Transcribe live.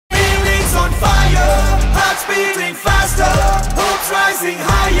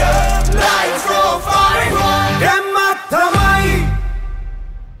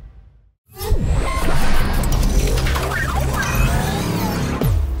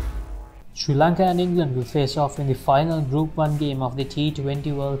Sri Lanka and England will face off in the final Group 1 game of the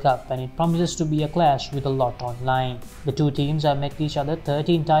T20 World Cup, and it promises to be a clash with a lot on line. The two teams have met each other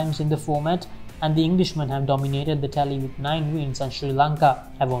 13 times in the format, and the Englishmen have dominated the tally with 9 wins and Sri Lanka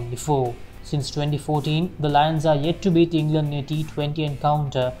have only 4. Since 2014, the Lions are yet to beat England in a T20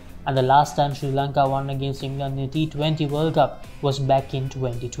 encounter, and the last time Sri Lanka won against England in the T20 World Cup was back in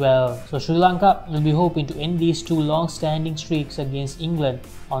 2012. So Sri Lanka will be hoping to end these two long-standing streaks against England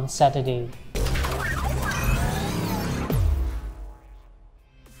on Saturday.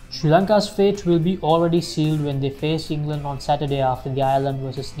 Sri Lanka's fate will be already sealed when they face England on Saturday after the Ireland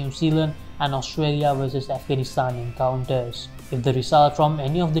vs New Zealand and Australia vs Afghanistan encounters. If the result from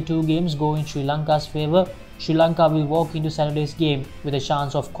any of the two games go in Sri Lanka's favour, Sri Lanka will walk into Saturday's game with a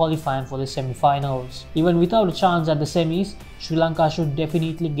chance of qualifying for the semi-finals. Even without a chance at the semis, Sri Lanka should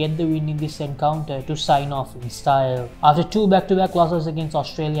definitely get the win in this encounter to sign off in style. After two back-to-back losses against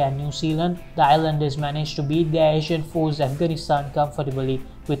Australia and New Zealand, the Islanders managed to beat their Asian foes Afghanistan comfortably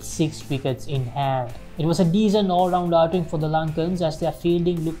with 6 wickets in hand. It was a decent all-round outing for the Lankans as their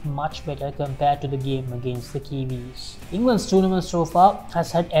fielding looked much better compared to the game against the Kiwis. England's tournament so far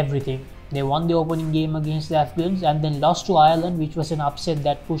has had everything. They won the opening game against the Afghans and then lost to Ireland, which was an upset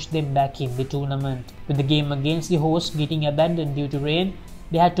that pushed them back in the tournament. With the game against the hosts getting abandoned due to rain,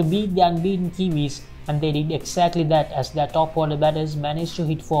 they had to beat the unbeaten Kiwis, and they did exactly that as their top order batters managed to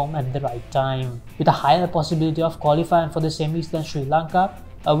hit form at the right time. With a higher possibility of qualifying for the semis than Sri Lanka,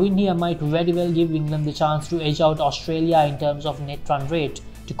 a win here might very well give England the chance to edge out Australia in terms of net run rate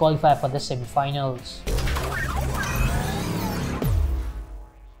to qualify for the semi-finals.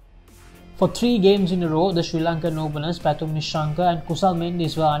 For 3 games in a row, the Sri Lankan openers Pathum Nissanka and Kusal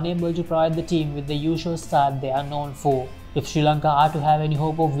Mendis were unable to provide the team with the usual start they are known for. If Sri Lanka are to have any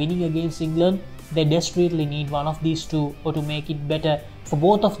hope of winning against England, they desperately need one of these two or to make it better for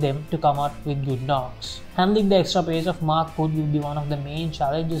both of them to come out with good knocks. Handling the extra pace of Mark Wood will be one of the main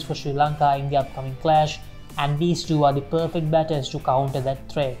challenges for Sri Lanka in the upcoming clash, and these two are the perfect batters to counter that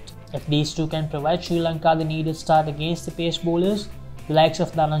threat. If these two can provide Sri Lanka the needed start against the pace bowlers, the likes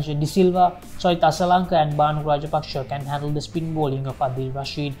of Dhananjay De Silva, Sohit Asalanka and Banu Rajapaksa can handle the spin bowling of Adil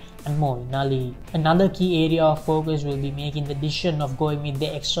Rashid and Moeen Ali. Another key area of focus will be making the decision of going with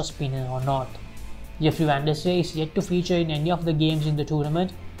the extra spinner or not. Jeffrey van der Sey is yet to feature in any of the games in the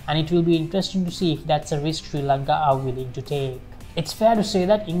tournament, and it will be interesting to see if that's a risk Sri Lanka are willing to take. It's fair to say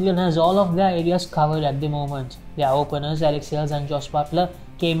that England has all of their areas covered at the moment. Their openers Alex Hales and Josh Buttler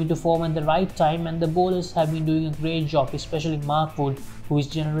came into form at the right time, and the bowlers have been doing a great job, especially Mark Wood, who is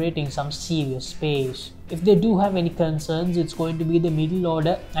generating some serious space. If they do have any concerns, it's going to be the middle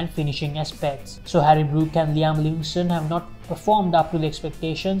order and finishing aspects. So Harry Brook and Liam Livingstone have not performed up to the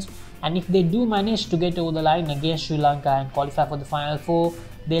expectations, and if they do manage to get over the line against Sri Lanka and qualify for the Final Four,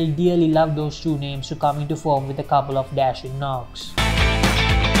 they'll dearly love those two names to come into form with a couple of dashing knocks.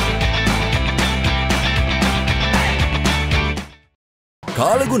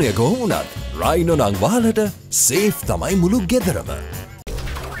 කාලගුණය කොහොමුණත් Rhino නං වහලට safe තමයි මුළු ගෙදරම.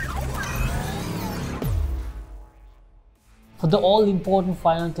 For the all-important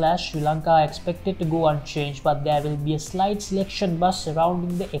final clash, Sri Lanka are expected to go unchanged, but there will be a slight selection buzz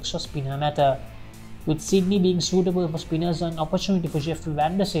surrounding the extra spinner matter. With Sydney being suitable for spinners, an opportunity for Jeffrey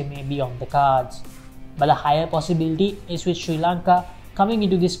van der Sey may be on the cards. But a higher possibility is with Sri Lanka coming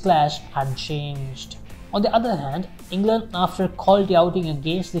into this clash unchanged. On the other hand, England, after a quality outing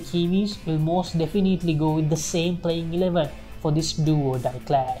against the Kiwis, will most definitely go with the same playing 11 for this do-or-die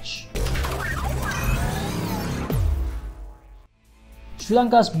clash. Sri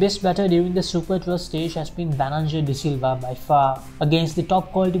Lanka's best batter during the Super 12 stage has been Dhananjay De Silva by far. Against the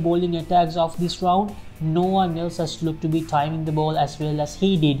top quality bowling attacks of this round, no one else has looked to be timing the ball as well as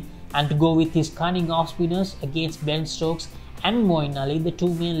he did, and to go with his cunning off-spinners against Ben Stokes and Moeen Ali, the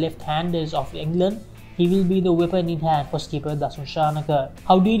two main left-handers of England, he will be the weapon in hand for skipper Dasun Shanaka.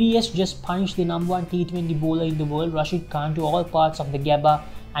 How DDS just punched the #1 T20 bowler in the world, Rashid Khan, to all parts of the Gabba,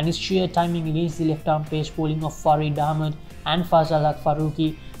 and his sheer timing against the left-arm pace bowling of Farid Ahmed and Fazal Haq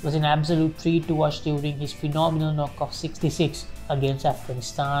Farooqi was an absolute treat to watch during his phenomenal knock of 66 against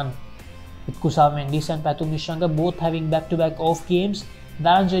Afghanistan. With Kusal Mendis and Pathum Nissanka both having back-to-back off games,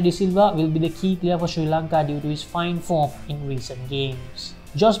 Dhananjay De Silva will be the key player for Sri Lanka due to his fine form in recent games.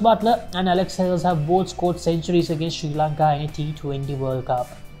 Josh Buttler and Alex Hales have both scored centuries against Sri Lanka in a T20 World Cup.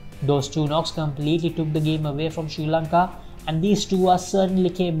 Those two knocks completely took the game away from Sri Lanka, and these two are certainly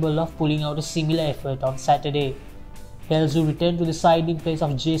capable of pulling out a similar effort on Saturday. Hales, who returned to the side in place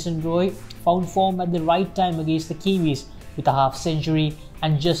of Jason Roy, found form at the right time against the Kiwis with a half century,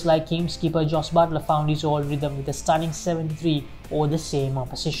 and just like him, skipper Josh Buttler found his old rhythm with a stunning 73 over the same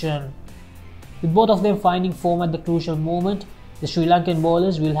opposition. With both of them finding form at the crucial moment, the Sri Lankan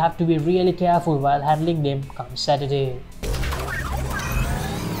bowlers will have to be really careful while handling them come Saturday.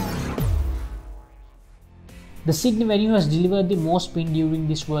 The Sydney venue has delivered the most spin during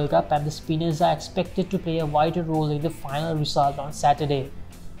this World Cup, and the spinners are expected to play a vital role in the final result on Saturday.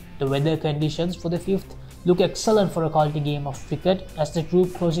 The weather conditions for the 5th look excellent for a quality game of cricket, as the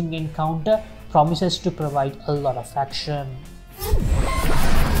group closing encounter promises to provide a lot of action.